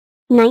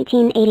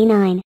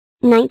1989,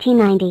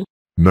 1990,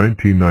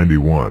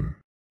 1991,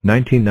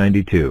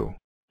 1992,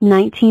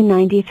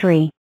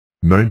 1993,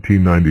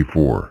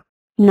 1994,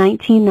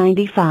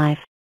 1995,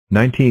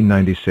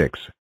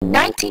 1996,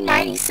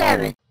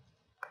 1997,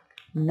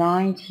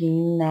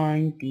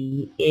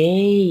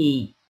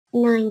 1998,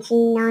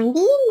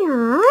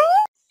 1999,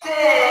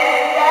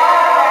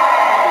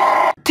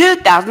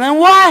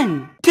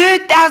 2001,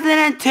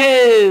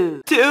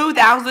 2002,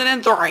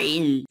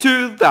 2003,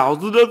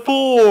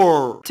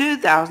 2004,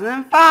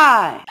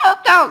 2005,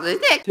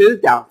 2006,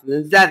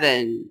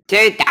 2007,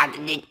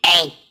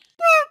 2008,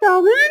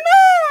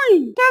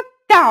 2009,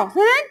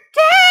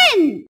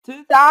 2010,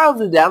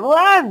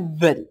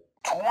 2011,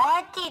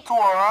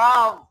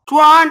 2012,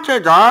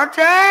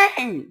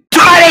 2013,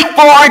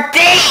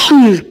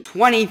 2014,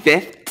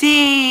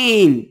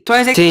 2015,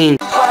 2016,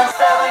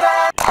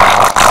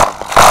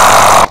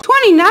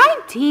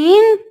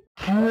 2019,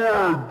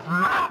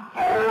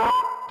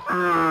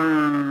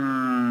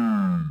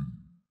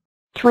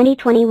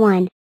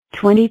 2021,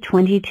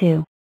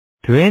 2022,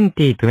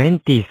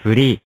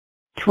 2023,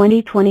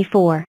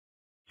 2024,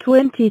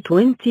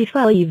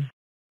 2025.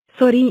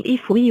 Sorry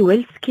if we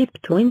will skip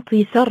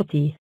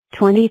 2030,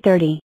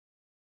 2030,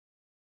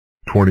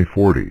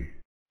 2040,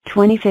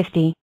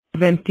 2050,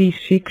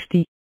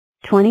 2060,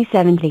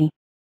 2070,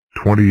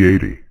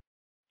 2080,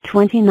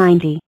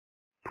 2090,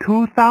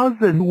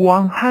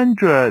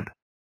 2100,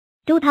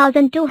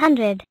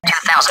 2200,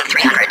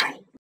 2300,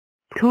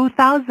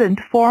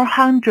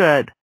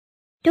 2400,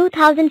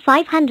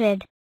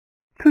 2500,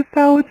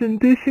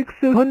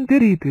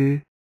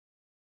 2600,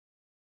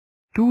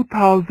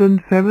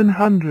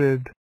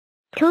 2700.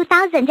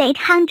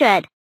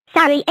 2800.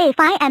 Sorry if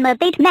I am a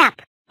bit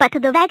map, but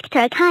the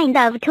vector kind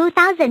of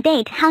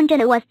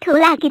 2800 was too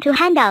laggy to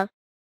handle.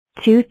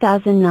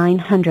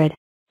 2900,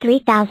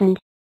 3000,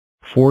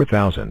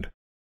 4000,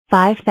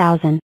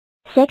 5000,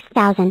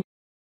 6000,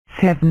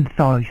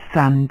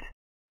 7000,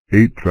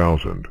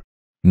 8,000,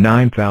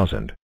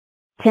 9000,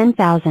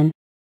 10,000,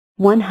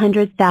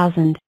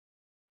 100,000,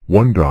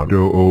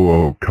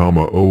 1.000,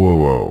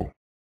 000.